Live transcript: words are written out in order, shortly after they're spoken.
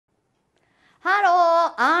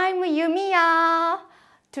Hello, I'm Yumiya.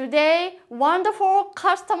 Today, wonderful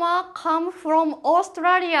customer come from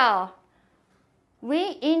Australia.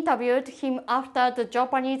 We interviewed him after the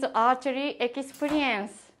Japanese archery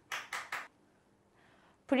experience.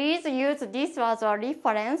 Please use this as a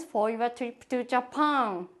reference for your trip to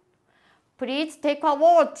Japan. Please take a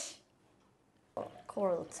watch. コ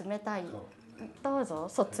ール冷たい。どうぞ。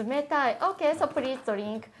そう冷たい。Okay, so please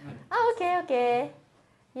drink. Okay, okay.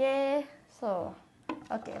 Yeah. So,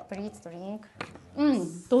 okay, please drink.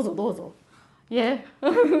 どうぞどうぞ。Yeah.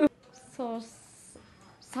 So,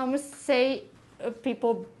 some say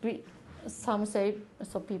people, some say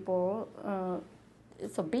so people,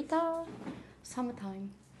 so bitter sometimes.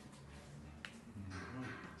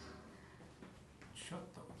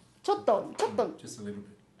 ちょっと。Just a little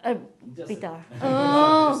bit. Bitter.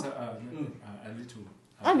 Just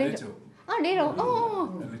a little. A little. A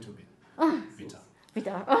little bit. Bitter.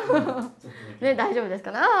 Bitter. ね、大丈夫です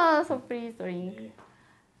かね。So please drink.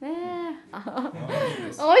 ね、美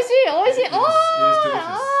味しい。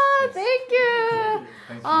Oh, thank you.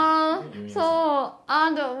 So,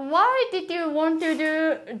 and why did you want to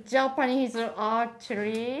do Japanese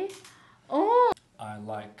archery? Oh. I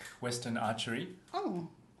like Western archery. Oh.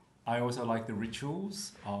 I also like the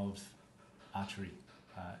rituals of archery,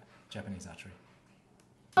 Japanese archery.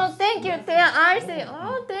 Oh, thank you. I say,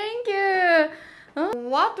 oh, thank you.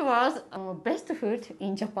 What was best food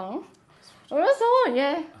in Japan? Also,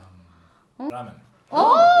 yeah. Ramen.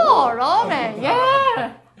 Oh, ramen,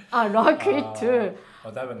 yeah. I like it too.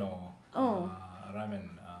 Ramen.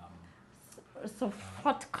 So,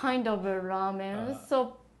 what kind of ramen?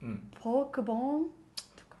 So, pork bone?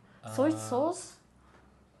 Soy sauce?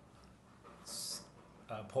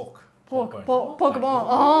 Pork. Pork bone.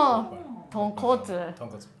 Oh, tonkotsu.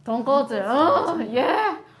 Oh,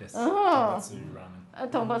 yeah. Yes. Tonkotsu ramen.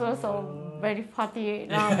 Tonkotsu, so very fatty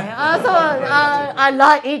ramen. So I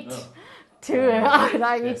like it too. I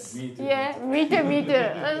like it. Yes, me too. Yeah, me too.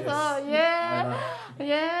 So yeah.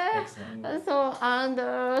 Excellent. So and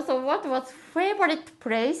so, what was favorite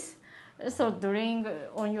place? So during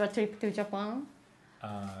on your trip to Japan?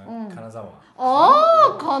 Kanazawa.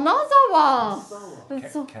 Oh, Kanazawa.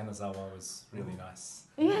 So, Kanazawa was really nice.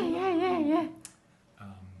 Yeah.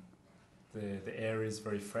 The air is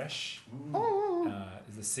very fresh. Oh.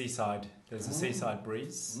 There's a seaside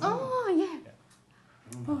breeze. Oh, yeah.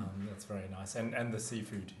 That's very nice. And the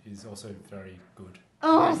seafood is also very good.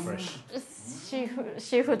 Oh, very fresh.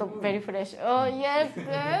 Seafood very fresh. Oh, yes,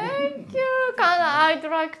 thank you. I'd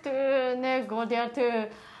like to go there too.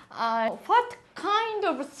 What kind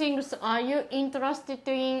of things are you interested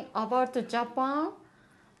in about Japan?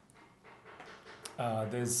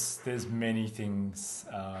 There's many things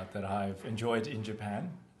that I've enjoyed in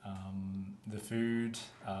Japan. The food,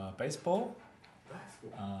 baseball,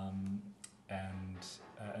 and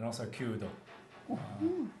also Kyudo.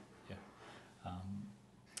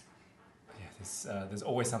 There's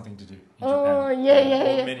always something to do in Japan. Oh,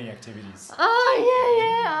 yeah. Many activities. Oh,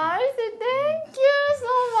 yeah. I say thank you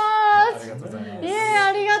so much. ありがとうございます。Yeah,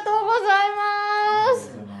 ありがとうございま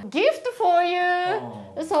す。Gift for you.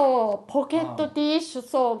 So, pocket dish.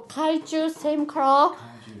 So, kaiju same color.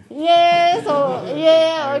 Yeah, so,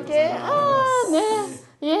 yeah, okay. Ne.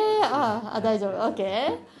 Yeah, 大丈夫.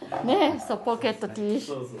 Okay. Ne, so pocket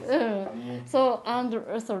dish. So, and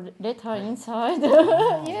so letter inside.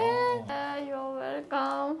 Yeah, you're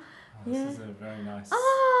welcome. This is a very nice,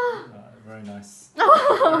 very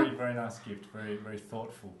nice gift. Very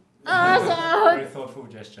thoughtful. Very thoughtful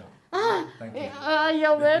gesture. Thank you.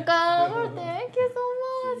 You're welcome. Thank you so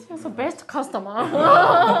much. So best customer.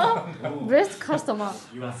 Best customer.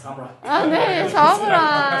 You are samurai.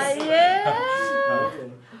 Samurai. Yeah.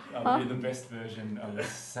 I'll be the best version of a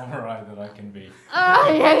samurai that I can be.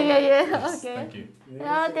 Yeah. Yes, Okay. Thank you.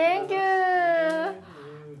 Yeah, thank you.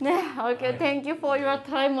 Okay, thank you for your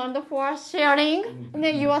time and for sharing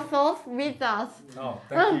your thoughts with us. Oh,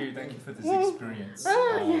 thank you for this experience.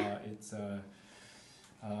 It's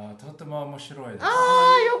とっても面白いです。よか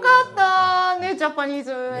ったね、ジャパニー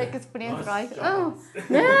ズエクスペリエンスライフ。Okay.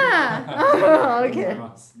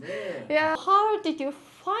 Yeah. How did you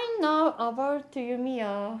find out about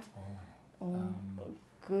Yumiya?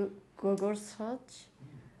 Google search,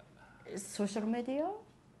 social media.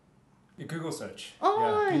 Google search.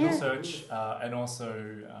 Oh, Google yeah. search, and also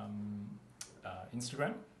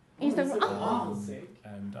Instagram.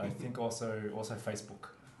 And I think also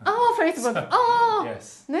Facebook. Facebook.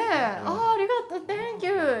 Yes. ねえ、ありがとう。Thank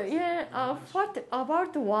you. Yeah. What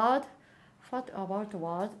about word?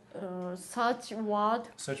 Search word.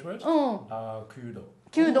 Search word? Kyudo.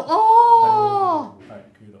 Kyudo. はい、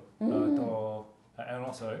Kyudo. and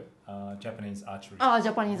also Japanese archery.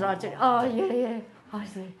 Japanese archery. Yeah. I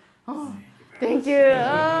see. Thank you.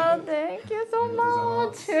 Thank you so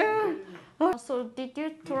much. So did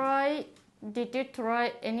you try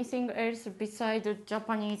anything else besides the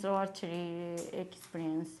Japanese archery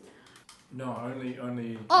experience? No, only.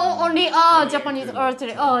 Only Japanese Half-Kyudo.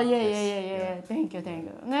 archery. Yeah. Yes. Thank you.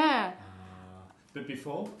 네. But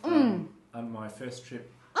before, on my first trip,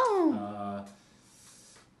 17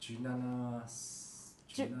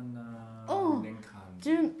年間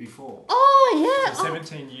before. Yeah. So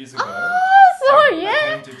 17 years ago, So I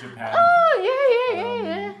yeah. came to Japan.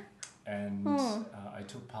 Yeah. And I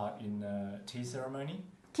took part in a tea ceremony.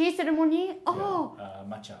 Tea ceremony?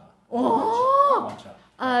 Matcha. Matcha. Matcha.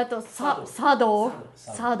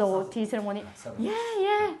 茶道 tea ceremony.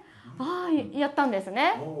 Yeah. やったんです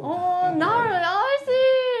ね。I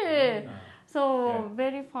see. So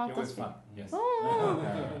very fun. It was fun, yes.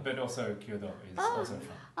 But also Kyudo is also fun.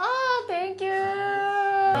 Thank you.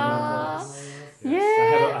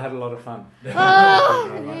 I had a lot of fun. It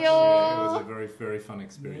was a very, very fun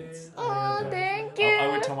experience. Thank you. I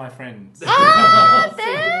would tell my friends. Thanks.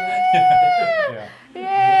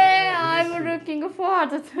 Yeah. I'm looking forward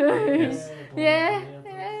to it. Yes. Yeah.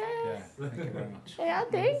 Thank you very much. Yeah,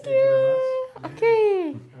 thank you.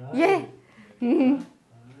 Okay. Yeah.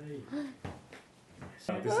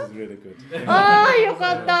 This is really good. よ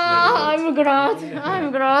かった。I'm glad.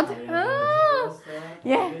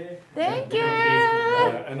 Yeah. Thank you.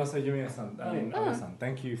 And also Yumiya-san, Abe-san,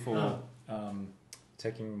 thank you for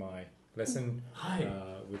taking my lesson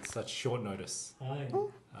with such short notice. Okay.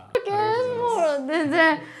 全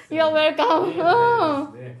然 You're welcome.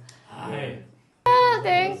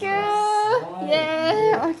 Thank you.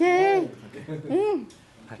 Yeah. Okay.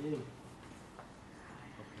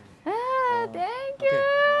 Thank you.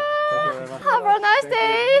 Have a nice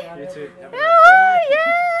day. You too.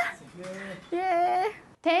 Yeah.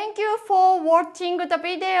 Thank you for watching the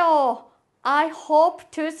video. I hope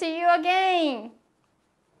to see you again.